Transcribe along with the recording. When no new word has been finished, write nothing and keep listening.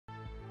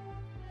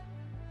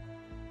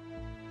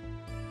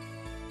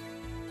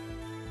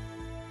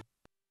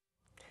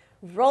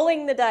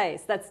Rolling the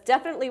dice. That's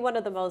definitely one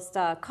of the most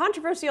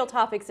controversial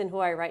topics in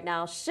Hawaii right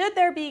now. Should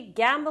there be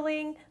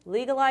gambling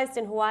legalized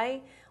in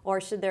Hawaii,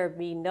 or should there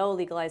be no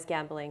legalized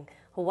gambling?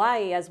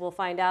 Hawaii, as we'll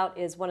find out,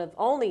 is one of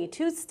only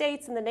 2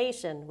 states in the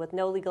nation with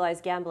no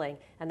legalized gambling,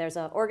 and there's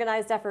an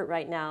organized effort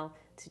right now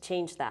to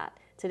change that.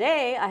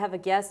 Today, I have a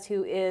guest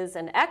who is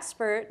an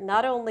expert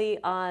not only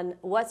on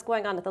what's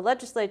going on at the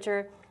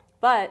legislature,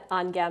 but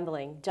on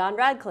gambling. John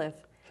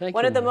Radcliffe.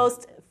 One of the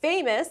most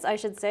famous, I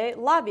should say,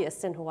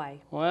 lobbyists in Hawaii.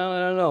 Well, I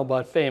don't know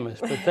about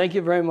famous, but thank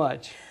you very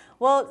much.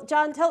 Well,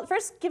 John,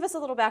 first give us a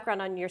little background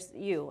on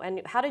you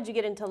and how did you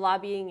get into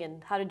lobbying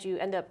and how did you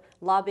end up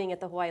lobbying at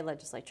the Hawaii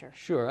legislature?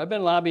 Sure. I've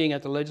been lobbying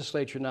at the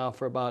legislature now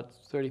for about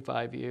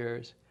 35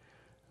 years,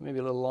 maybe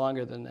a little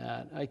longer than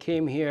that. I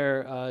came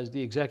here as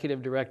the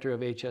executive director of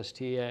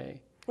HSTA.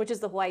 Which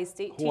is the Hawaii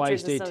State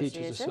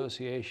Teachers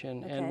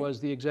Association. And was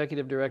the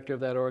executive director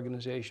of that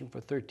organization for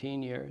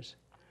 13 years.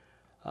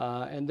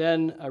 And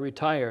then I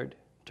retired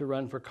to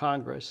run for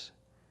Congress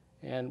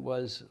and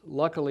was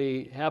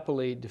luckily,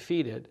 happily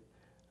defeated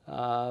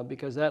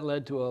because that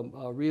led to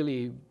a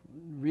really,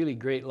 really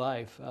great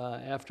life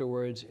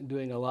afterwards,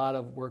 doing a lot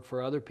of work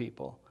for other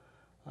people.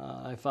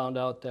 I found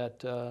out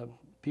that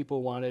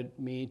people wanted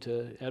me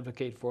to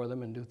advocate for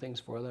them and do things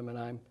for them, and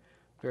I'm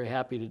very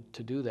happy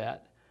to do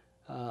that.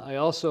 I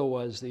also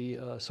was the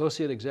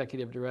Associate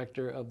Executive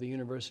Director of the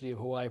University of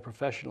Hawaii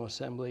Professional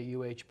Assembly,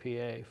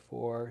 UHPA,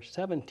 for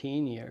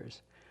 17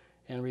 years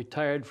and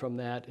retired from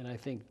that in, I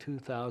think,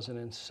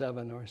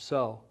 2007 or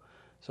so.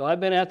 So I've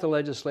been at the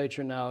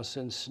legislature now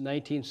since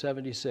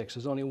 1976.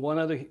 There's only one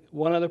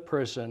other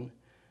person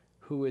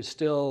who is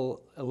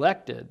still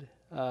elected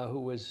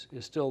is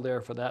still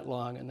there for that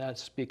long, and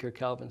that's Speaker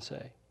Calvin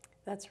Say.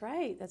 That's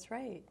right, that's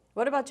right.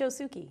 What about Joe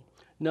Suki?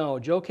 No,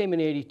 Joe came in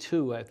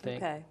 '82, I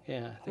think. Okay.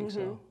 Yeah, I think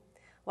so.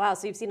 Wow,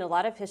 so you've seen a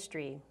lot of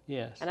history.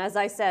 Yes. And as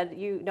I said,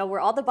 you know where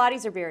all the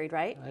bodies are buried,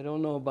 right? I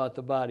don't know about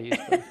the bodies.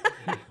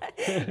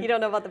 But you don't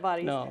know about the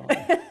bodies? No,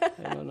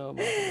 I don't know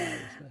about the bodies.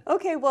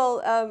 Okay,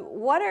 well,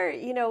 what are,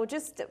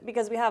 just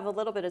because we have a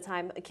little bit of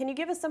time, can you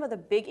give us some of the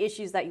big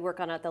issues that you work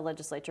on at the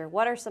legislature?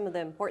 What are some of the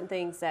important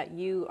things that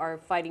you are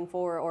fighting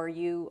for or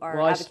you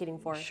are advocating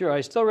for? Sure, I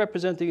still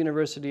represent the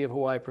University of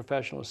Hawaii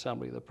Professional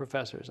Assembly, the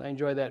professors. I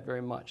enjoy that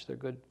very much. They're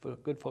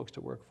good folks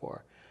to work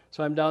for.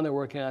 So I'm down there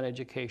working on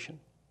education.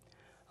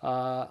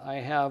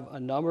 I have a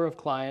number of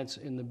clients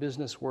in the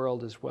business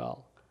world as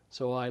well.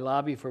 So I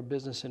lobby for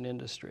business and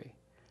industry.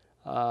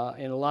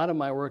 And a lot of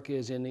my work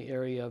is in the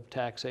area of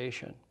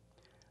taxation.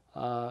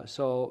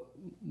 So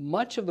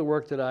much of the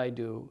work that I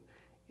do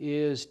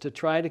is to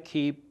try to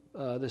keep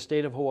the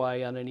state of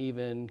Hawaii on an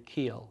even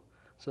keel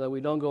so that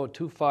we don't go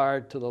too far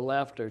to the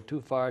left or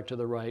too far to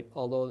the right,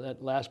 although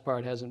that last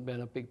part hasn't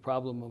been a big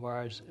problem of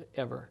ours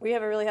ever. We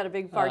haven't really had a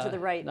big far to the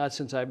right. Not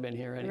since I've been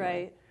here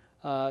anyway.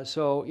 Right.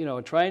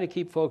 So, trying to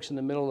keep folks in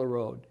the middle of the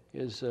road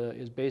is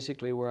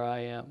basically where I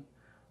am.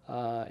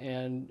 I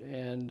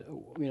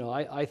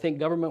think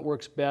government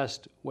works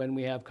best when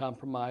we have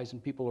compromise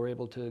and people are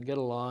able to get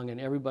along and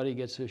everybody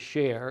gets a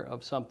share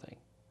of something.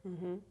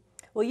 Mm-hmm.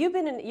 Well, you're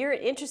an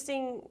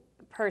interesting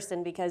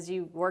person because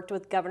you worked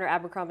with Governor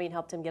Abercrombie and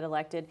helped him get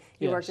elected.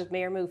 You Yes. worked with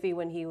Mayor Mufi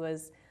when he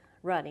was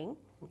running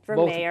for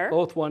both, mayor.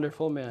 Both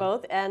wonderful men.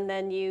 Both, and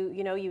then you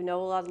know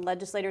a lot of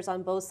legislators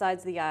on both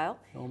sides of the aisle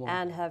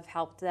and have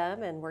helped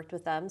them and worked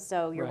with them.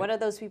 So you're Right. one of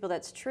those people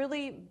that's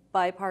truly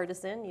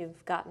bipartisan.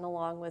 You've gotten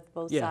along with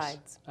both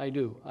sides. Yes, I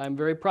do. I'm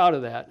very proud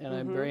of that, and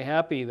I'm very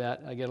happy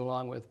that I get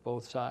along with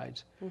both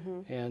sides,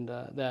 and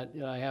that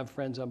I have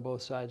friends on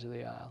both sides of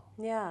the aisle.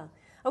 Yeah.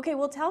 Okay.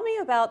 Well, tell me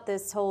about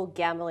this whole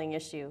gambling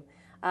issue.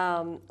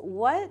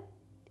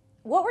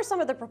 What were some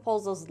of the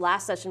proposals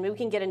last session? Maybe we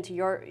can get into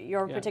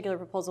your particular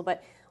proposal,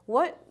 but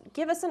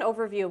give us an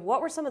overview of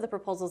what were some of the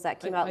proposals that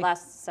came out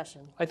last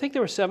session? I think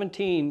there were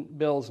 17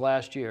 bills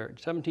last year,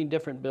 17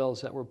 different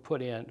bills that were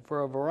put in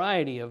for a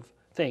variety of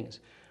things.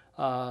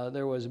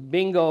 There was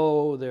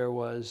bingo, there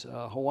was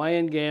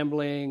Hawaiian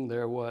gambling,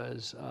 there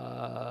was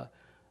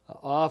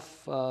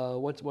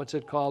what's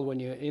it called when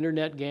you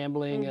internet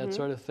gambling, that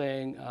sort of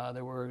thing.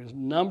 There were a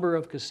number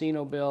of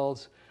casino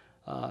bills.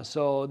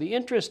 So the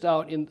interest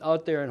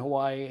out there in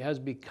Hawaii has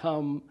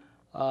become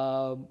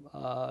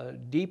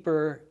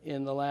deeper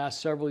in the last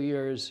several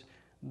years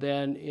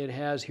than it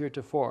has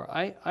heretofore.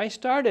 I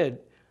started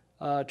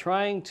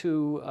trying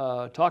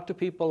to talk to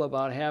people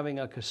about having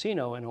a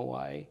casino in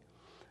Hawaii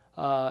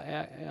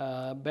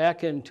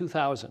back in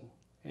 2000.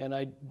 And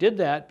I did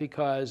that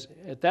because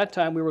at that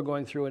time we were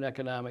going through an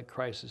economic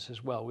crisis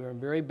as well. We were in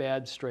very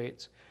bad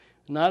straits.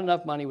 Not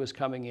enough money was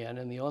coming in,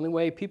 and the only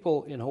way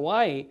people in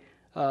Hawaii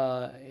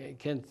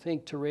can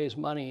think to raise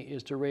money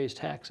is to raise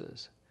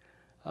taxes.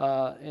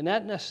 And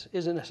that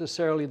isn't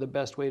necessarily the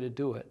best way to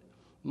do it.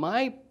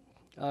 My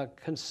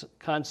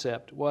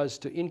concept was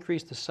to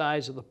increase the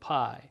size of the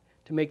pie,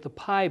 to make the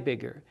pie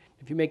bigger.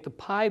 If you make the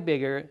pie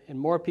bigger and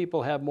more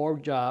people have more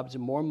jobs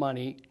and more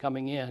money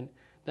coming in,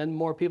 then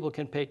more people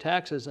can pay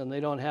taxes and they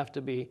don't have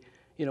to be,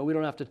 we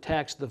don't have to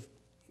tax the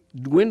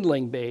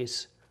dwindling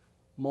base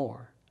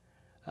more.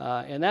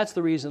 And that's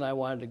the reason I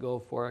wanted to go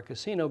for a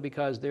casino,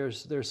 because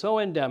they're so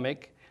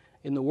endemic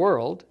in the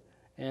world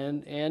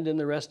and in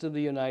the rest of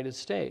the United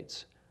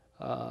States.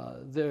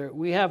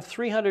 We have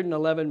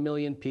 311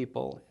 million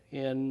people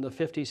in the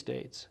 50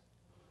 states.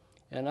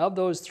 And of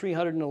those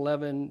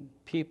 311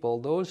 people,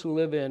 those who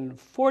live in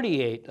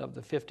 48 of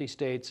the 50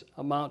 states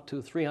amount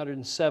to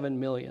 307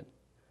 million.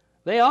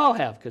 They all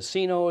have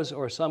casinos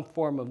or some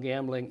form of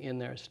gambling in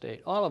their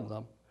state, all of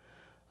them.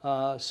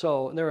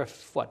 So there are,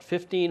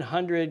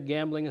 1,500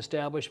 gambling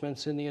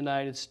establishments in the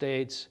United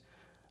States.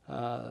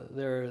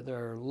 There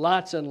are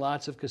lots and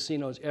lots of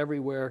casinos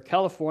everywhere.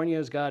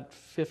 California's got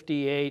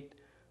 58.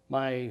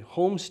 My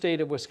home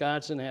state of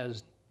Wisconsin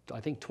has, I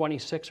think,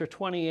 26 or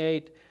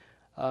 28.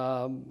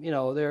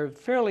 They're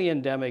fairly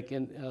endemic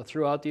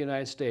throughout the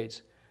United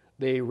States.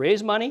 They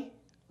raise money,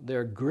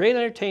 they're great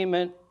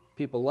entertainment,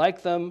 people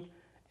like them,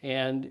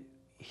 and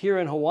here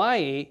in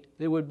Hawaii,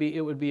 it would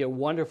be a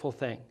wonderful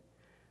thing.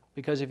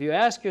 Because if you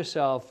ask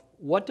yourself,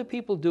 what do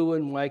people do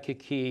in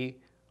Waikiki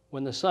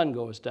when the sun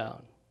goes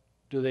down?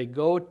 Do they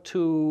go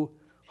to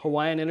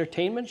Hawaiian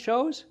entertainment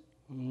shows?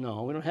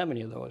 No, we don't have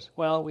any of those.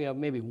 Well, we have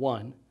maybe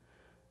one,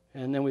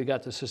 and then we've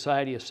got the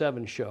Society of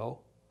Seven show,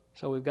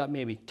 so we've got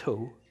maybe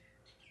two.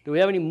 Do we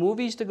have any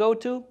movies to go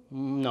to?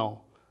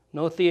 No.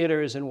 No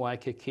theaters in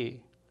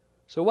Waikiki.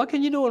 So what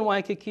can you do in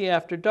Waikiki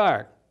after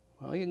dark?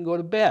 Well, you can go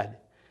to bed,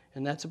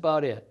 and that's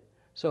about it.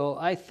 So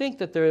I think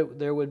that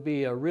there would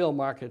be a real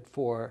market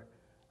for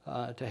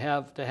to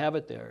have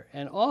it there.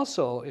 And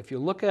also, if you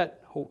look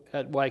at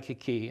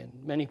Waikiki, and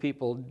many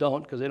people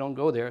don't because they don't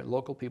go there,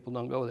 local people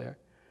don't go there.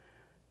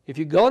 If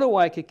you go to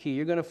Waikiki,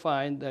 you're going to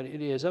find that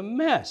it is a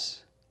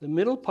mess. The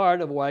middle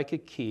part of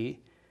Waikiki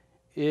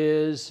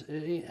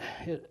it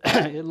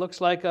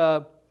looks like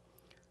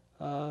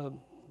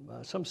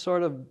some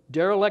sort of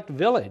derelict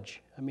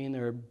village. I mean,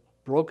 there are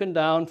broken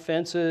down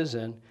fences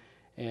and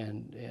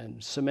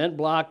cement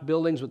block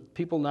buildings with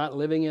people not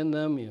living in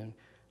them, and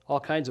all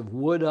kinds of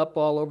wood up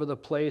all over the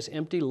place,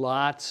 empty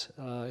lots.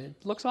 It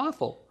looks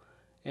awful.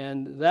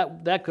 And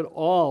that could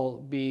all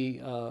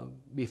be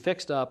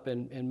fixed up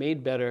and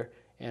made better,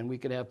 and we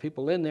could have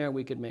people in there.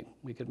 We could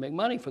make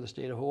money for the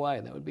state of Hawaii.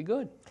 That would be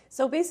good.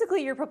 So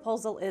basically, your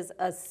proposal is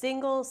a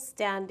single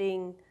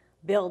standing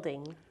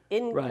building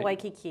in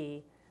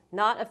Waikiki,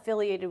 not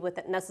affiliated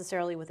with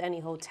necessarily with any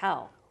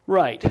hotel.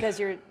 Right. Because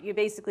you're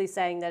basically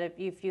saying that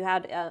if you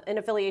had an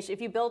affiliation, if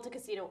you built a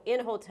casino in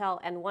a hotel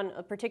and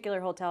a particular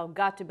hotel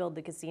got to build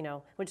the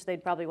casino, which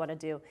they'd probably want to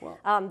do,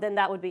 then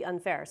that would be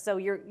unfair. So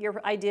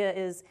your idea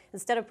is,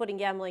 instead of putting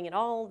gambling in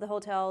all the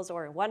hotels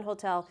or in one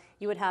hotel,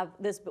 you would have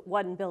this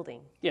one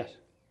building. Yes,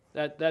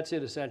 that's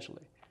it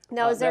essentially.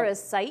 Now, is there a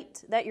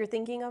site that you're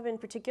thinking of in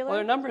particular? Well,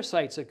 there are a number of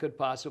sites that could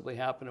possibly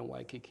happen in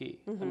Waikiki.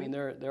 Mm-hmm. I mean,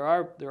 there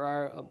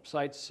are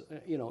sites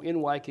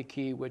in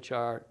Waikiki which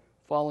are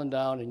fallen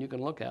down, and you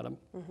can look at them,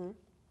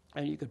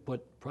 and you could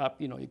put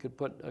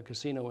a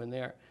casino in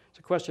there. It's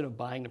a question of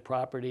buying the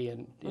property,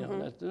 and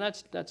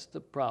that's the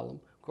problem,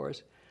 of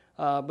course.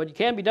 But it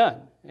can be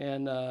done,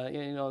 and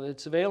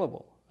it's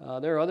available.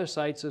 There are other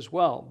sites as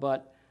well,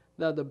 but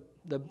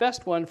the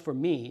best one for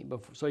me,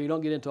 so you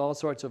don't get into all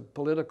sorts of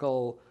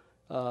political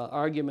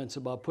arguments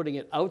about putting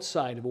it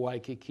outside of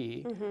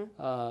Waikiki,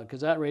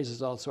 because that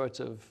raises all sorts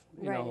of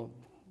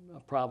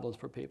problems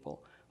for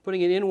people.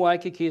 Putting it in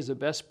Waikiki is the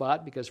best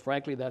spot because,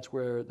 frankly, that's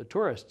where the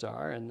tourists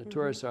are, and the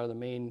tourists are the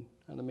main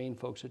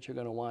folks that you're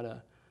going to want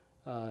to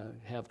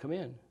have come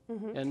in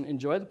and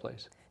enjoy the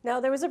place. Now,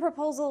 there was a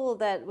proposal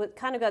that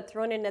kind of got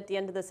thrown in at the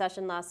end of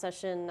the last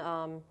session,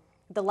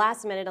 the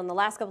last minute on the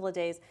last couple of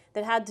days,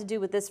 that had to do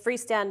with this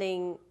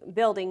freestanding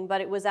building,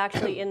 but it was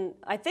actually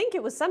I think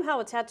it was somehow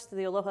attached to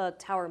the Aloha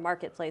Tower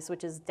Marketplace,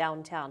 which is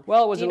downtown.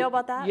 Well, do you know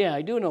about that? Yeah,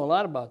 I do know a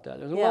lot about that.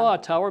 There's an Aloha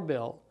Tower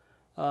bill.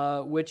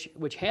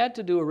 Which had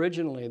to do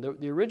originally,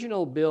 the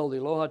original bill, the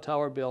Aloha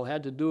Tower bill,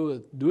 had to do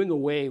with doing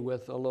away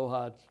with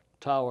Aloha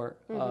Tower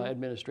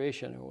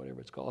administration, or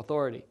whatever it's called,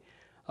 authority.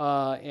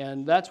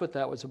 And that's what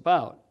that was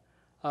about.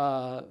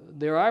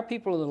 There are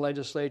people in the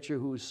legislature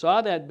who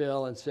saw that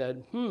bill and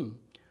said,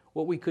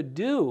 what we could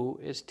do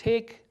is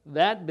take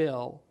that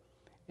bill,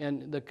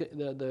 and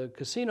the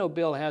casino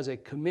bill has a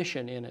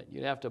commission in it.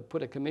 You'd have to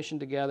put a commission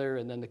together,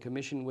 and then the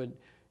commission would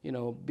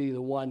be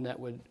the one that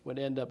would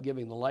end up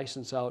giving the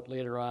license out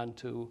later on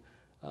to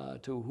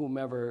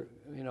whomever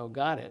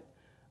got it.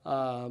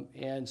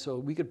 And so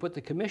we could put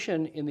the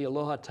commission in the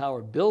Aloha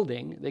Tower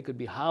building. They could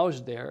be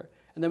housed there,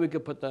 and then we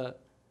could put the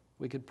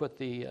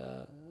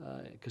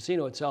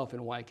casino itself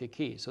in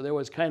Waikiki. So there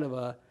was kind of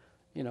a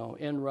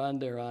end run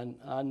there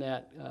on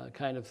that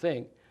kind of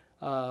thing.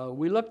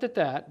 We looked at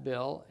that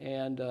bill,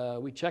 and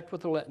we checked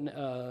with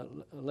the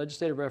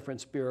Legislative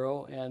Reference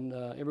Bureau and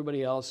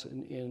everybody else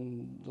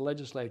in the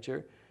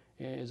legislature.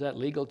 Is that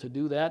legal to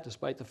do that,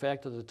 despite the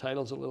fact that the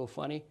title's a little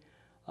funny?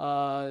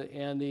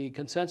 And the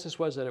consensus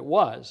was that it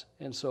was,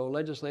 and so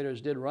legislators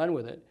did run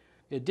with it.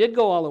 It did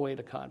go all the way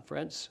to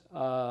conference,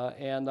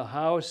 and the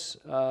House,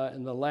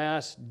 in the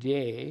last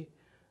day,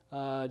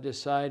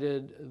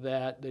 decided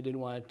that they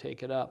didn't want to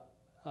take it up.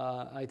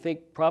 I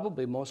think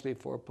probably mostly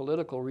for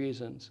political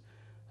reasons,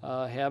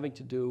 having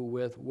to do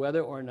with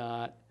whether or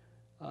not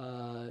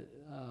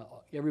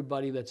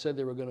everybody that said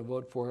they were going to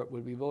vote for it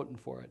would be voting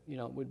for it. You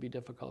know, it would be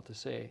difficult to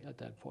say at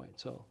that point.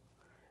 So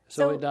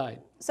it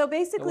died. So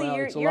basically, well,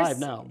 it's alive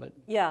now, but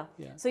yeah.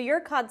 So your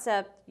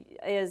concept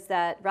is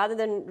that rather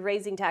than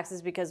raising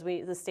taxes because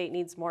the state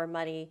needs more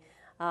money,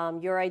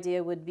 your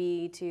idea would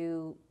be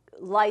to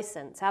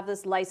have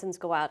this license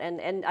go out,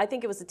 and I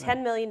think it was a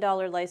 $10 million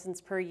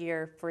license per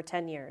year for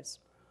 10 years.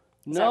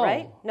 Is that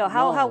right? No.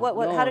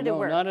 How did it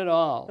work? Not at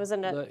all. Was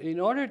it in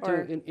order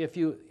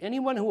to,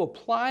 anyone who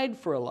applied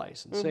for a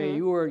license, say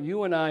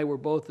you and I were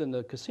both in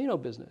the casino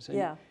business,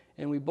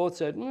 and we both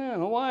said,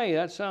 Hawaii,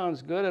 that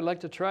sounds good. I'd like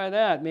to try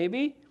that.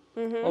 Maybe.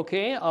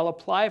 Okay, I'll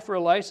apply for a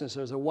license.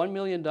 There's a $1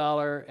 million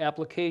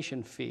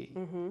application fee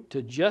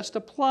to just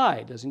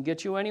apply. Doesn't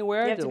get you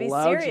anywhere. You have to be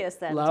serious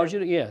then. Allows you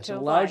to, yes, it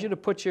allows you to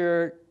put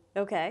your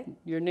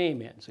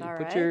name in. So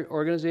you put your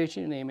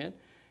organization, your name in,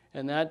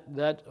 and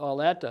that all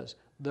that does.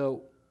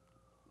 The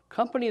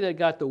company that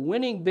got the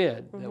winning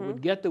bid, that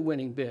would get the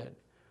winning bid,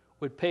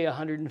 would pay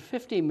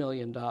 $150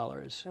 million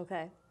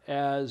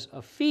as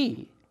a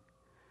fee.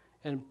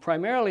 And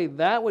primarily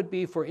that would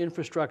be for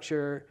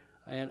infrastructure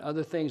and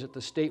other things that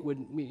the state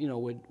would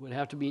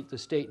have to meet the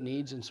state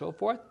needs and so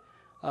forth.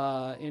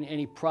 And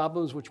any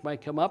problems which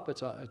might come up,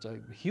 it's a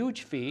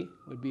huge fee,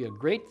 would be a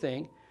great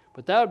thing,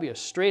 but that would be a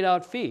straight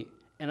out fee.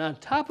 And on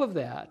top of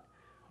that,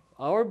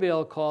 our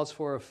bill calls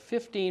for a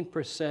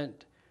 15%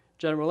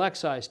 general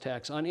excise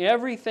tax on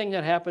everything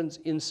that happens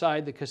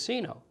inside the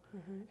casino.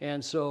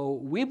 And so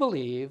we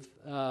believe,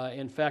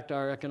 in fact,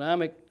 our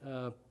economic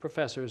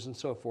professors and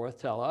so forth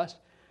tell us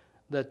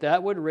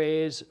that would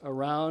raise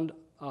around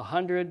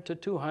 $100 to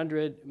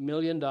 $200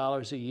 million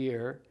a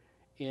year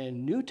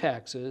in new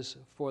taxes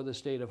for the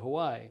state of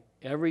Hawaii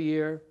every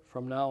year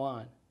from now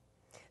on.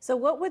 So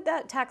what would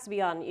that tax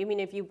be on? You mean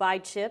if you buy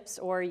chips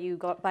or you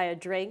go buy a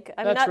drink?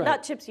 I mean,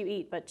 not chips you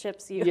eat, but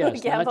chips you gamble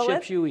with? Yes, not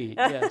chips you eat,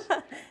 yes.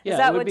 Is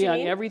that it would what be you on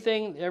mean?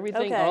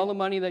 everything, all the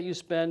money that you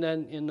spend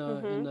in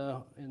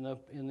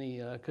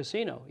the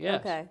casino,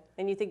 yes. Okay,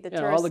 and you think the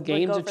tourists all the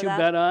games would go that you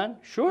bet on?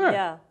 Sure.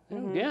 Yeah.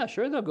 Yeah,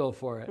 sure they'll go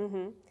for it.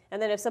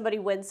 And then if somebody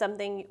wins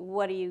something,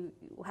 how does that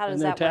work? And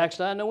they're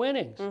taxed on the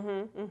winnings.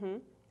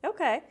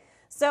 Okay.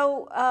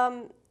 So,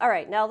 all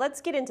right, now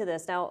let's get into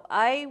this. Now,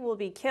 I will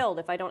be killed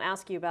if I don't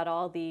ask you about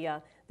all the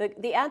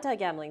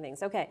anti-gambling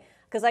things. Okay,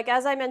 because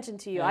as I mentioned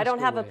to you, I don't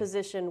have a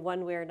position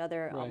one way or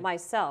another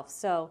myself.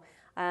 So,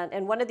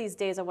 and one of these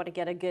days I want to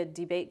get a good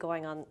debate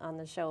going on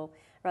the show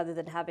rather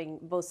than having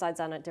both sides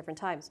on at different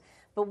times.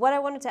 But what I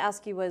wanted to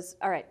ask you was,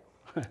 all right,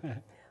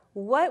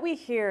 what we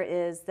hear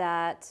is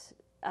that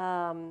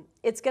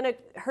it's going to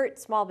hurt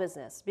small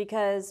business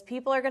because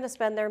people are going to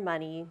spend their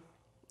money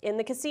in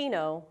the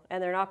casino,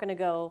 and they're not going to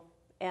go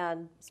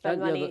and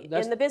spend money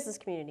in the business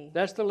community.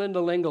 That's the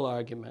Linda Lingle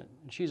argument.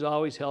 She's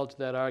always held to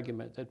that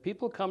argument, that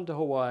people come to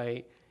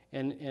Hawaii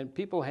and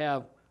people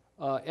have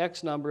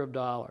X number of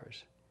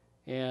dollars,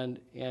 and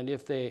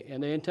they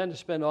intend to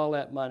spend all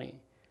that money.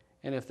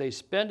 And if they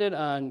spend it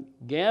on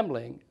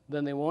gambling,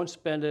 then they won't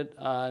spend it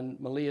on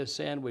Malia's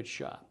sandwich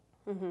shop,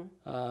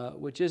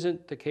 which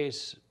isn't the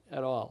case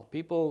at all.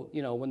 People,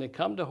 when they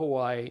come to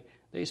Hawaii,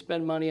 they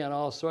spend money on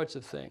all sorts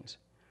of things.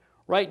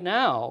 Right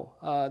now,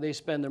 they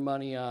spend their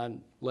money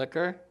on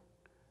liquor.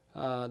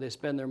 They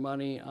spend their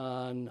money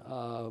on,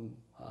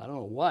 I don't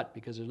know what,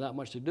 because there's not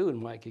much to do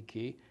in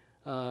Waikiki.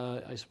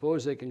 I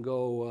suppose they can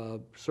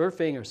go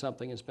surfing or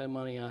something and spend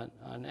money on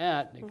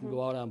that. They can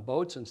go out on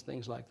boats and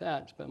things like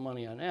that and spend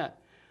money on that.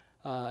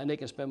 And they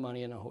can spend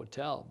money in a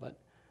hotel. But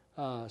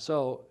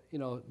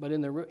but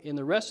in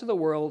the rest of the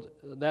world,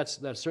 that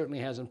certainly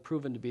hasn't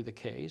proven to be the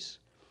case.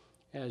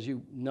 As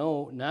you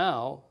know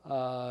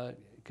now,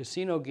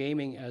 casino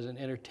gaming as an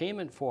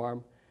entertainment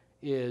form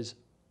is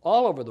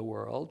all over the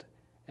world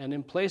and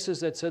in places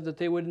that said that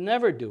they would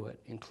never do it,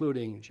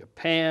 including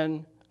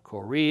Japan,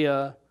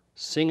 Korea,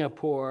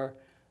 Singapore,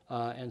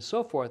 and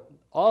so forth,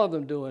 all of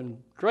them doing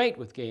great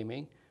with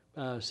gaming.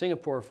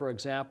 Singapore, for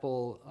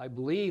example, I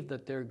believe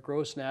that their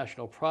gross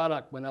national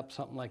product went up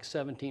something like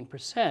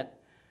 17%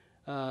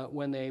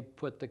 when they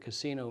put the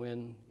casino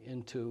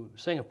into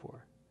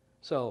Singapore.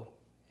 So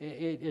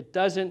it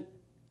doesn't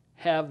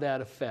have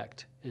that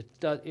effect.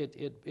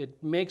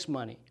 It makes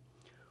money.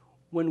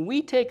 When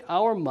we take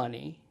our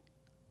money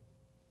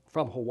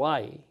from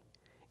Hawaii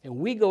and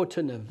we go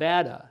to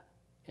Nevada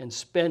and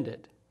spend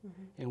it,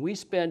 and we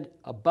spend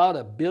about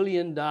 $1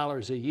 billion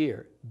a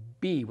year,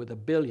 B with a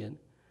billion,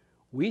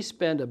 we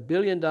spend $1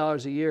 billion a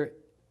year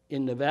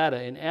in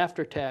Nevada in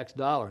after-tax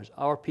dollars,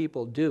 our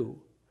people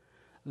do.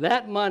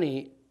 That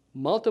money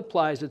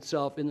multiplies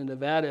itself in the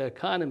Nevada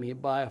economy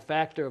by a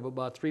factor of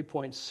about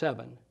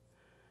 3.7.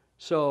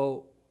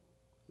 So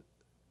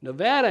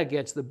Nevada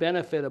gets the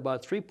benefit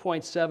about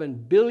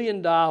 $3.7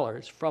 billion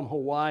from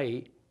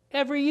Hawaii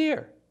every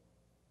year.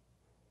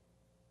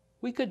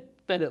 We could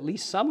spend at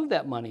least some of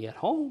that money at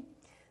home.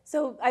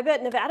 So I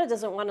bet Nevada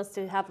doesn't want us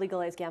to have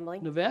legalized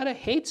gambling. Nevada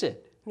hates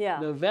it. Yeah.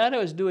 Nevada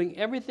is doing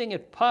everything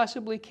it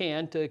possibly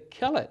can to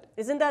kill it.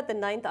 Isn't that the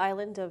 9th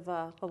island of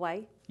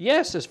Hawaii?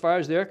 Yes, as far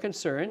as they're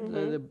concerned,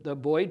 the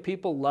Boyd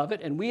people love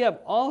it, and we have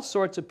all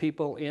sorts of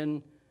people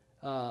in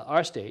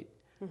our state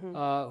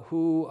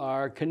who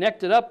are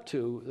connected up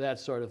to that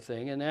sort of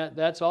thing, and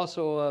that's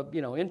also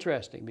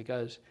interesting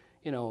because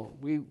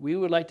we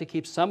would like to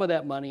keep some of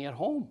that money at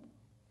home.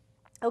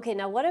 Okay,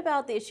 now what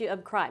about the issue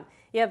of crime?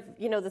 You have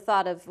the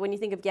thought of when you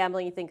think of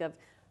gambling, you think of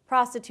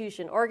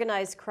prostitution,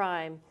 organized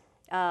crime,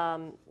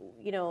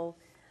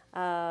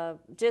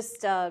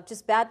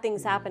 just bad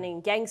things happening,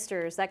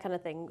 gangsters, that kind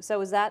of thing.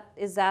 So is that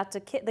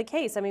the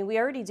case? I mean, we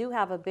already do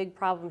have a big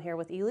problem here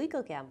with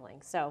illegal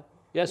gambling. So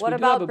yes, what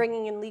about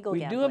bringing in legal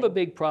gambling? We do have a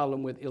big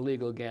problem with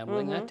illegal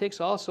gambling. That takes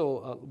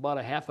also about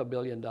 $500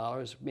 million,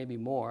 maybe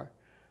more,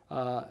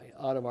 out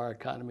of our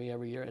economy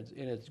every year, and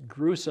it's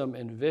gruesome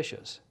and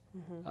vicious.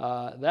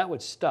 That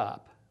would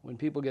stop when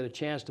people get a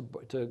chance to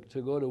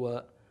go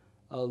to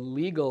a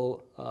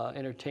legal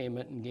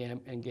entertainment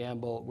and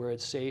gamble where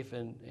it's safe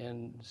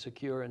and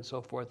secure and so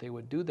forth. They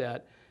would do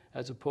that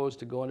as opposed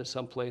to going to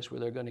some place where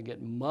they're going to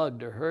get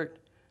mugged or hurt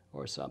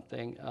or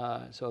something.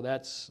 So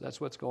that's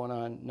what's going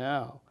on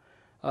now.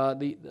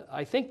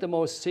 I think the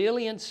most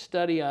salient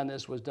study on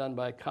this was done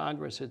by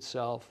Congress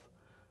itself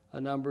a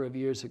number of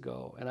years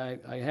ago, and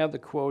I have the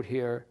quote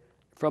here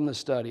from the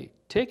study.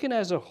 Taken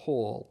as a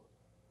whole,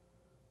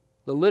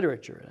 the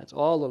literature, that's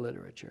all the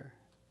literature,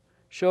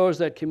 shows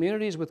that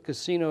communities with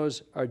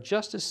casinos are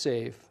just as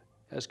safe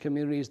as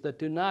communities that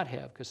do not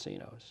have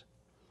casinos.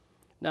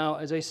 Now,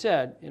 as I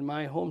said, in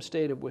my home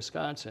state of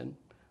Wisconsin,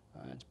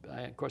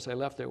 of course I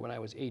left there when I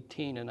was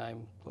 18 and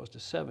I'm close to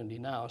 70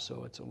 now,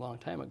 so it's a long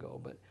time ago,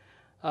 but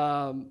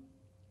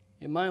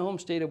in my home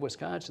state of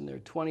Wisconsin, there are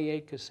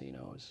 28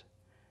 casinos,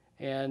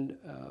 and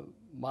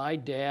my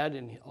dad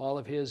and all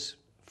of his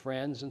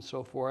friends and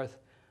so forth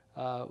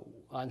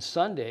on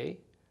Sunday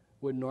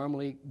would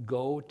normally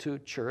go to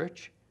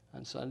church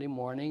on Sunday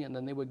morning, and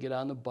then they would get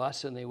on the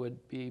bus and they would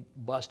be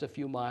bussed a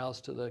few miles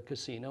to the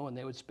casino, and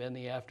they would spend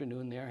the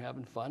afternoon there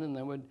having fun, and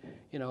then would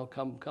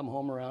come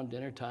home around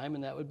dinner time,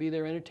 and that would be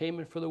their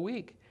entertainment for the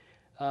week.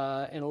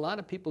 And a lot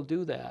of people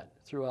do that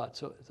throughout.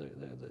 So,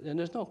 and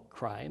there's no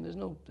crime. There's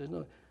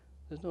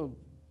no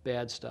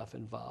bad stuff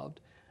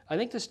involved. I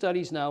think the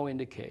studies now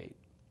indicate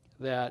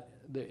that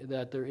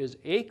there is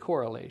a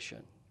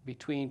correlation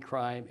between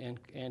crime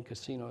and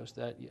casinos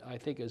that I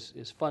think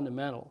is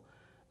fundamental.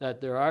 That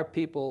there are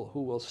people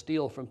who will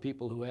steal from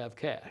people who have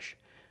cash,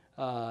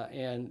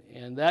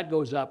 and that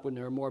goes up when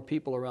there are more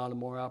people around and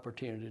more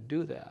opportunity to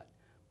do that.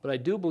 But I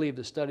do believe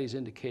the studies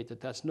indicate that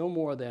that's no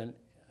more than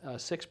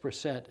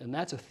 6%, and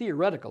that's a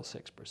theoretical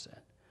 6%.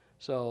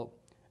 So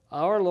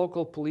our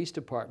local police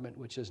department,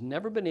 which has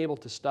never been able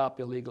to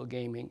stop illegal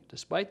gaming,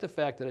 despite the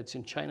fact that it's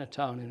in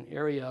Chinatown, in an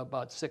area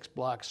about 6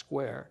 blocks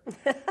square,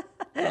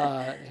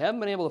 haven't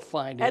been able to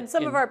find it. And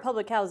some of our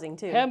public housing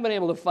too. Haven't been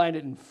able to find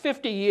it in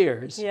 50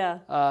 years.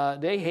 Yeah.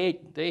 They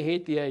hate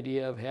the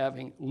idea of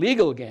having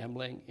legal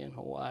gambling in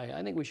Hawaii.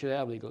 I think we should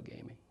have legal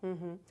gaming.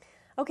 Mm-hmm.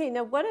 Okay,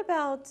 now what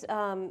about,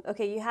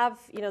 you have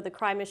the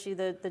crime issue,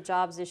 the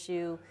jobs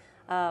issue,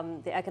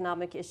 the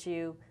economic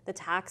issue, the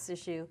tax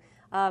issue.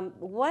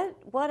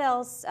 What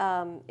else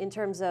in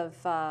terms of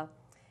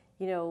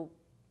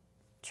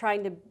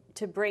trying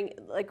to bring,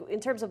 like in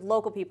terms of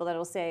local people that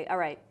will say, all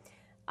right,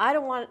 I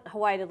don't want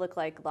Hawaii to look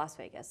like Las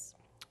Vegas.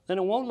 Then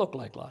it won't look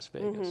like Las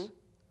Vegas.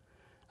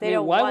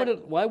 Mm-hmm.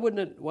 Why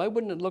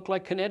wouldn't it look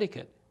like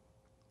Connecticut?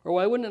 Or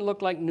why wouldn't it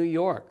look like New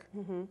York?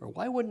 Mm-hmm. Or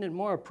why wouldn't it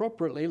more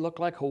appropriately look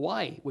like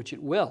Hawaii, which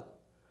it will?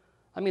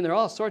 I mean, there are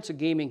all sorts of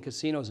gaming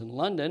casinos in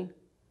London. And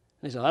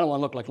they say, I don't want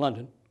to look like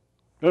London.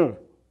 I don't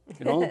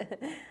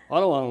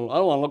want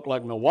to look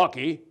like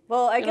Milwaukee.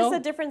 Well, I guess the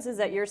difference is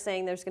that you're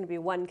saying there's going to be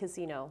one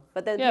casino,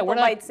 but then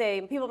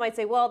people might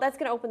say, well, that's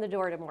going to open the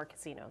door to more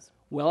casinos.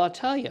 Well, I'll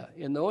tell you,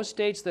 in those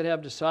states that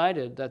have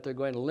decided that they're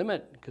going to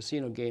limit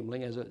casino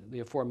gambling, as the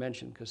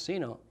aforementioned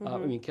casino,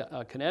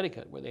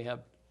 Connecticut, where they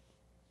have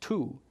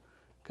 2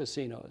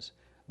 casinos,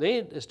 they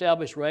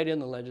established right in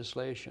the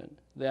legislation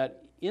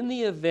that in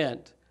the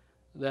event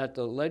that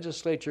the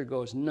legislature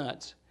goes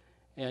nuts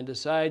and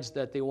decides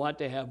that they want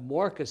to have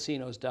more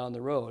casinos down the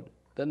road,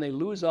 then they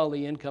lose all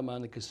the income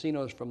on the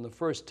casinos from the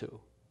first 2.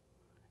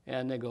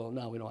 And they go,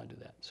 no, we don't want to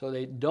do that. So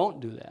they don't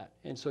do that.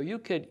 And so you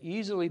could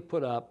easily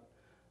put up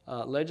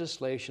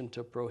legislation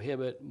to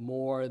prohibit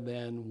more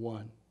than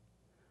 1.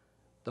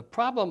 The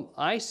problem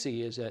I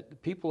see is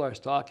that people are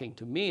talking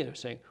to me, they're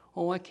saying,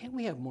 oh, why can't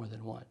we have more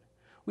than 1?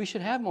 We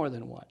should have more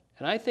than 1.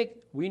 And I think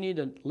we need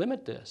to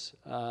limit this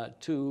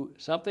to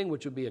something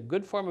which would be a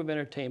good form of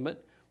entertainment,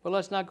 but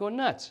let's not go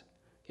nuts.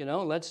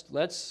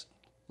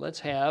 Let's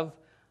have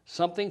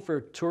something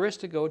for tourists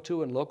to go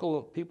to and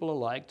local people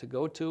alike to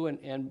go to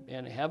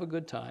and have a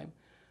good time,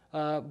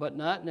 but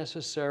not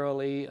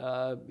necessarily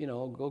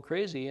go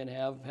crazy and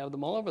have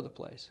them all over the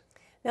place.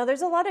 Now,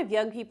 there's a lot of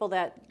young people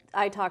that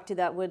I talk to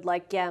that would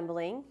like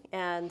gambling,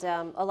 and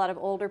a lot of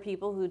older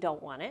people who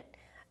don't want it.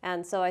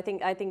 And so I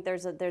think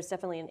there's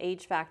definitely an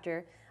age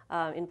factor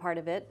in part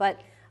of it.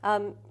 But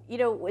You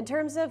know, in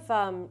terms of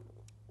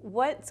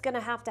what's going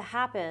to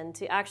happen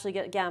to actually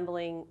get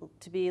gambling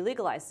to be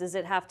legalized? Does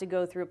it have to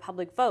go through a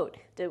public vote?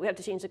 Do we have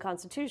to change the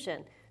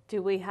Constitution?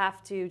 Do we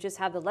have to just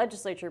have the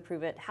legislature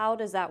approve it? How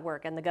does that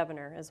work? And the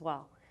governor as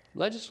well?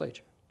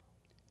 Legislature.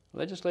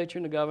 Legislature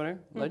and the governor.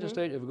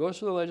 Legislature, if it goes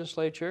through the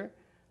legislature,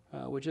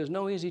 which is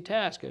no easy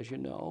task, as you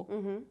know,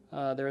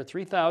 there are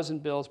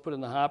 3,000 bills put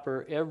in the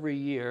hopper every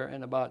year,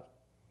 and about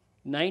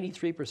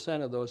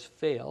 93% of those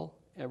fail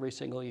every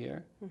single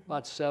year.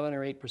 About 7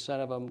 or 8%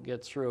 of them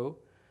get through.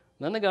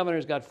 Then the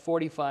governor's got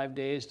 45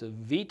 days to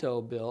veto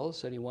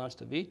bills that he wants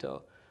to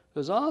veto.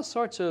 There's all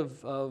sorts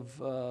of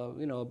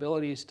you know,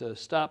 abilities to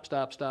stop.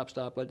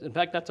 But in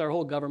fact, that's our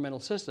whole governmental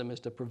system, is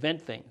to prevent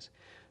things.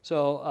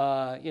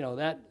 So you know,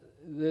 that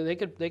they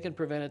can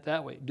prevent it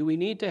that way. Do we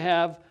need to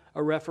have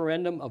a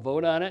referendum, a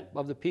vote on it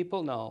of the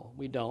people? No,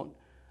 we don't.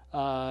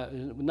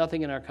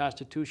 Nothing in our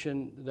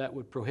Constitution that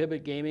would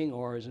prohibit gaming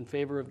or is in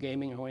favor of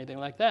gaming or anything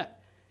like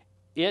that.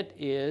 It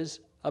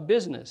is a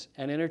business,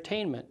 an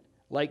entertainment,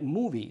 like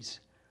movies.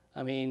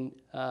 I mean,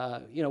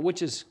 you know,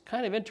 which is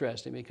kind of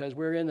interesting because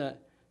we're in a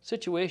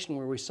situation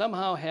where we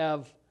somehow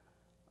have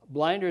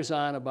blinders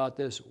on about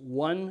this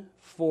one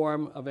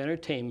form of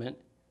entertainment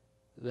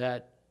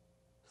that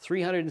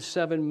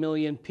 307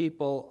 million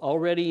people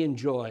already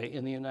enjoy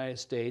in the United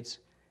States,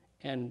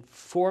 and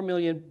 4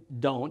 million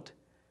don't,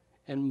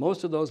 and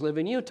most of those live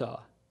in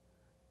Utah.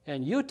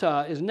 And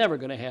Utah is never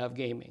going to have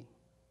gaming.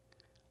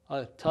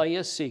 I'll tell you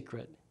a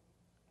secret.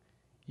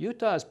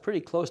 Utah is pretty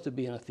close to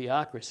being a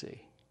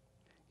theocracy.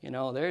 You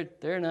know,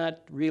 they're not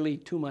really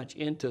too much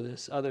into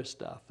this other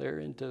stuff. They're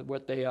into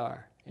what they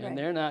are. And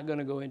they're not going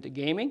to go into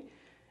gaming,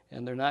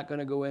 and they're not going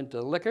to go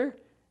into liquor,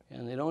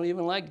 and they don't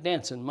even like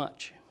dancing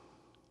much.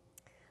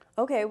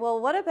 Okay, well,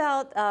 what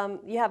about,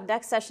 you have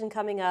next session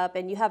coming up,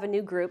 and you have a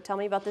new group. Tell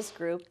me about this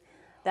group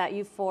that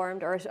you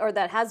formed, or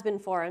that has been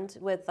formed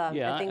with,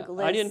 yeah, I think,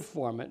 Liz. I didn't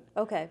form it.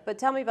 Okay, but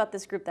tell me about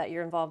this group that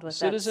you're involved with.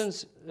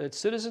 It's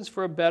Citizens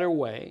for a Better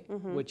Way,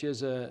 which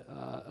is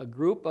a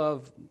group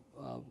of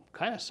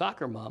kind of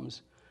soccer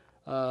moms,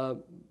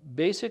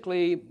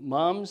 basically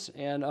moms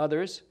and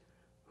others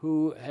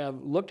who have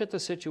looked at the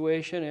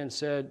situation and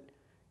said,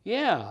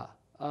 yeah,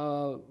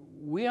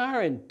 we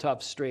are in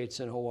tough straits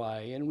in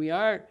Hawaii, and we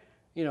are,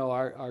 you know,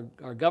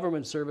 our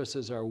government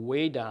services are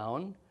way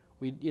down.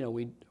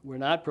 We're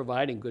not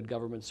providing good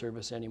government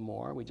service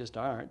anymore. We just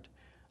aren't.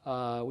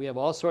 We have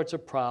all sorts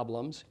of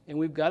problems, and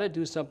we've got to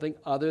do something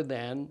other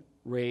than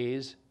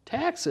raise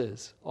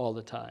taxes all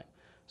the time.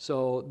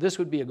 So this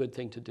would be a good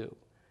thing to do,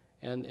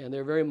 and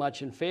they're very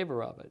much in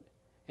favor of it.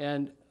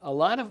 And a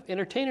lot of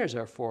entertainers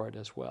are for it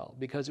as well,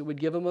 because it would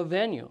give them a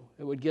venue.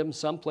 It would give them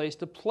some place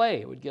to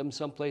play. It would give them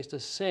some place to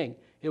sing.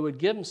 It would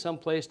give them some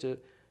place to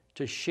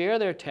share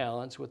their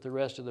talents with the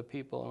rest of the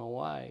people in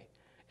Hawaii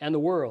and the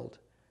world.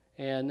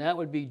 And that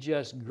would be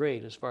just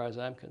great as far as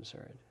I'm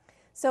concerned.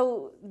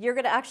 So you're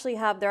going to actually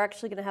they're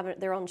actually going to have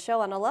their own show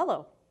on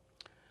Olelo,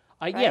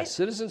 right? Yes,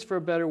 Citizens for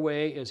a Better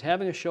Way is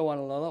having a show on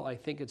Olelo. I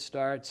think it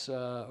starts,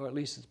 or at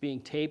least it's being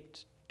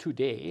taped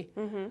today.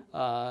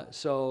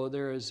 So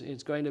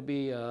it's going to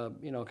be,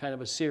 you know, kind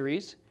of a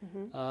series.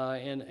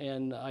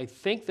 And I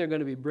think they're going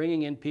to be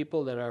bringing in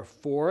people that are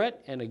for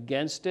it and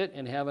against it,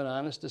 and have an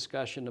honest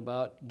discussion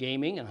about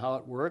gaming and how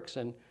it works,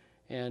 and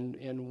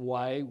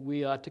why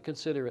we ought to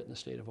consider it in the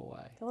state of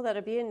Hawaii. Well,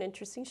 that'd be an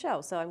interesting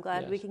show, so I'm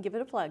glad we can give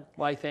it a plug.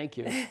 Why, thank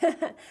you.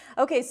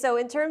 Okay, so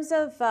in terms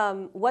of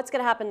what's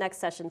going to happen next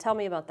session, tell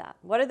me about that.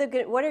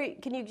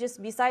 Can you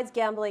just, besides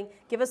gambling,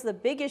 give us the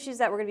big issues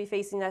that we're going to be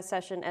facing next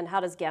session, and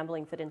how does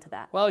gambling fit into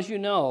that? Well, as you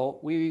know,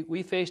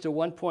 we faced a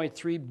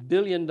 $1.3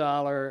 billion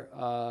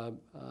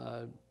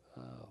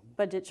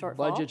budget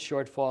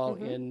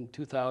shortfall in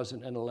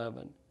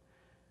 2011.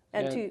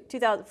 And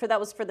that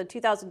was for the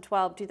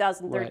 2012,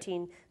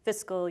 2013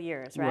 fiscal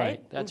years, right?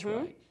 Right, that's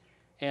right.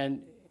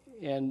 And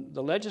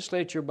the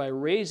legislature, by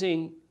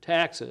raising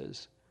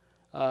taxes,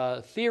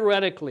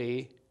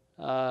 theoretically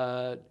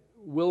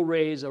will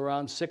raise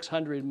around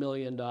 $600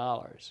 million.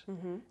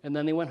 And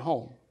then they went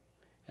home,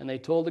 and they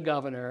told the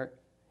governor,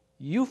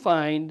 you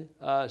find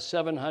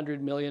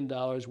 $700 million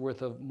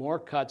worth of more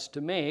cuts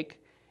to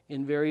make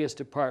in various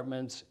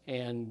departments,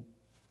 and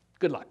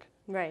good luck.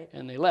 Right.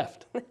 And they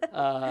left.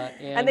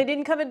 And they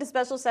didn't come into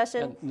special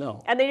session?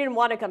 No. And they didn't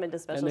want to come into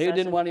special session? And they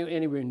didn't want to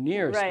anywhere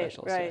near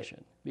special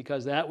session,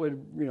 because that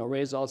would, you know,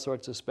 raise all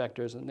sorts of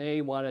specters, and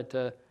they wanted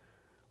to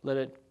let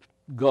it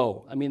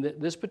go. I mean,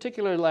 this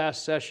particular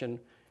last session,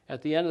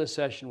 at the end of the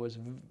session, was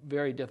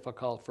very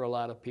difficult for a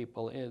lot of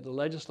people. And the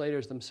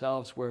legislators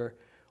themselves were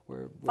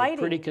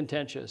pretty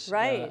contentious.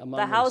 Right. Among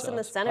the House themselves. and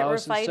the Senate were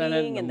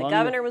fighting, and the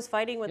governor was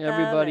fighting with them.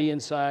 Everybody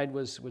inside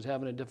was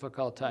having a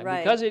difficult time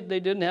because they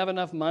didn't have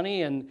enough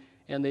money, and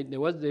they didn't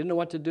know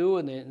what to do,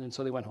 and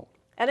so they went home.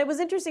 And it was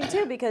interesting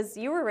too, because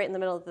you were right in the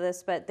middle of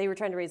this, but they were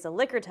trying to raise the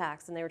liquor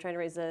tax, and they were trying to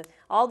raise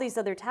all these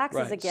other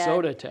taxes again.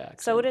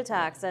 Soda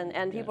tax.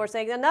 And people are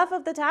saying, enough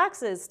of the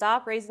taxes,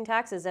 stop raising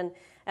taxes.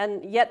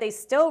 And yet they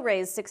still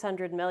raised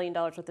 $600 million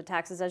worth of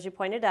taxes, as you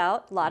pointed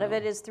out. A lot of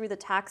it is through the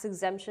tax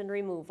exemption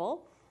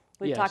removal.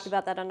 We've talked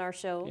about that on our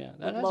show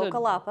with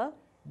local APA.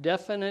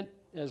 Definite,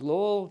 as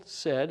Lowell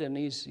said, and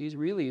he's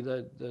really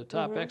the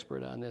top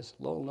expert on this,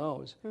 Lowell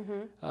knows,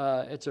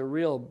 it's a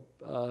real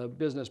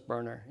business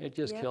burner. It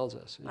just kills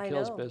us. It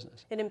kills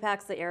business. It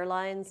impacts the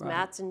airlines,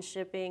 mats and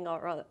shipping,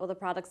 all the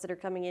products that are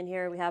coming in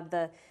here. We have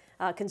the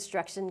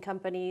construction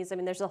companies. I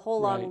mean, there's a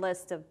whole long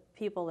list of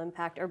people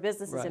impacted or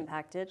businesses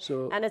impacted,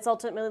 and it's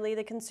ultimately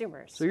the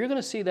consumers. So you're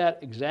going to see that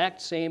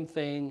exact same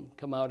thing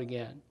come out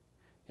again.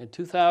 In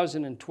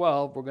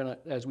 2012, we're going to,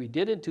 as we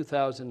did in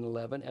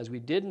 2011, as we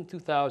did in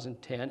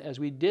 2010, as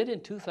we did in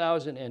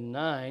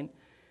 2009,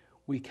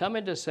 we come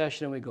into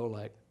session and we go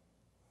like,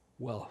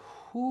 well,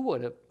 who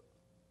would have,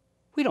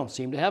 we don't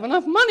seem to have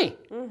enough money.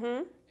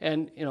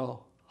 And, you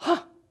know,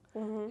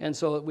 And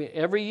so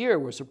every year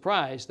we're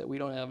surprised that we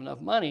don't have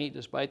enough money,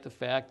 despite the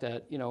fact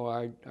that, you know,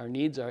 our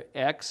needs are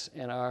X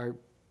and our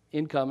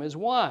income is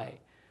Y.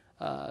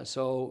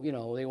 So, you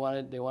know, they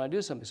want to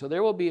do something. So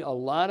there will be a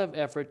lot of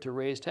effort to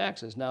raise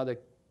taxes. Now, the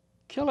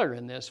killer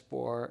in this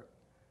for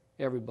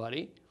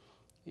everybody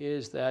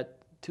is that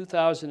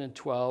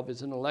 2012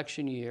 is an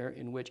election year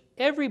in which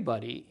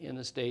everybody in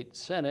the state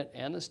Senate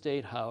and the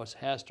state House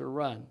has to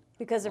run.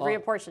 Because of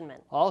reapportionment.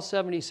 All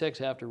 76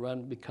 have to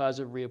run because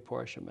of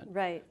reapportionment.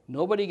 Right.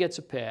 Nobody gets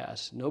a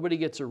pass. Nobody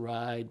gets a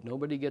ride.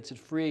 Nobody gets it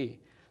free.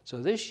 So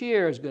this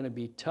year is going to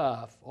be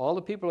tough. All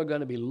the people are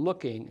going to be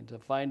looking to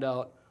find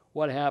out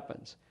what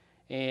happens.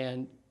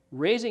 And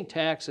raising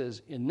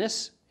taxes in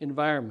this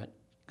environment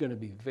is going to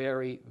be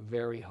very,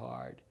 very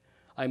hard.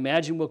 I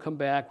imagine we'll come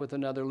back with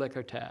another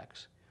liquor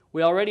tax.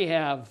 We already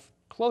have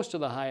close to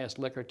the highest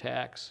liquor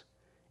tax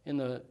in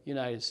the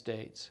United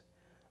States.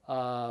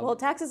 Well,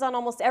 taxes on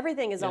almost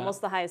everything is almost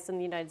the highest in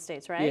the United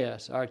States, right?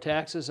 Yes, our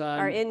taxes on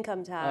our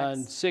income tax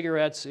on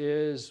cigarettes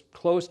is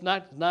close,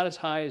 not as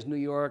high as New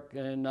York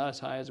and not as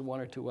high as one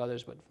or two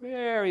others, but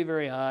very,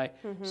 very high.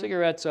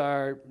 Cigarettes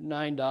are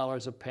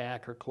 $9 a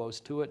pack or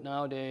close to it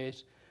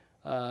nowadays.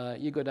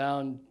 You go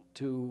down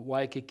to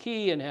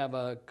Waikiki and have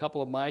a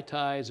couple of Mai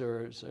Tais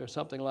or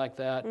something like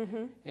that,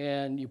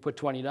 and you put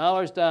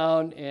 $20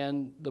 down,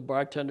 and the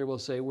bartender will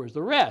say, "Where's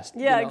the rest?"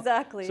 Yeah, you know?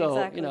 exactly. So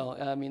exactly. you know,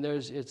 I mean,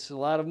 it's a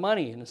lot of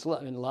money, and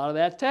and a lot of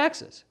that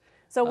taxes.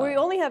 So we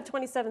only have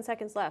 27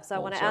 seconds left. So I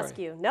want to ask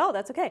you. No,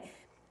 that's okay.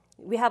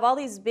 We have all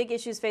these big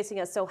issues facing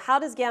us. So how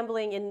does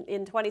gambling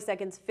in 20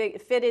 seconds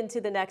fit into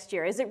the next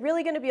year? Is it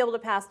really going to be able to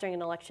pass during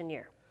an election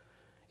year?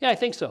 Yeah, I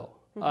think so.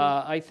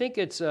 I think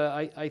it's.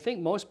 I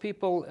think most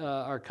people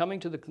are coming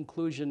to the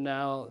conclusion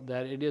now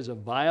that it is a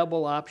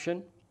viable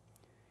option.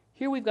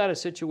 Here we've got a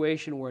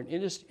situation where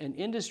an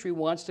industry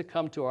wants to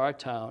come to our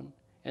town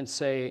and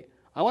say,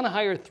 "I want to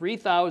hire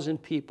 3,000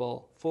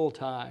 people full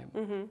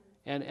time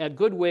and at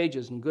good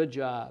wages and good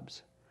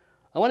jobs.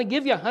 I want to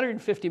give you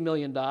 $150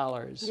 million."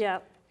 Yeah.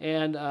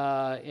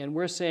 And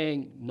we're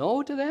saying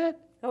no to that.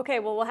 Okay,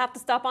 well, we'll have to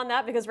stop on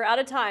that because we're out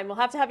of time. We'll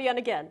have to have you on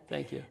again.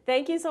 Thank you.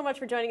 Thank you so much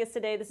for joining us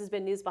today. This has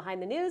been News Behind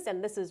the News,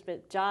 and this has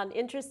been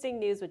Interesting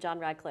News with John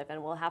Radcliffe,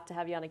 and we'll have to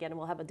have you on again, and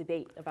we'll have a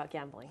debate about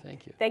gambling.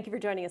 Thank you. Thank you for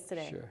joining us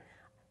today. Sure.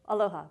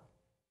 Aloha.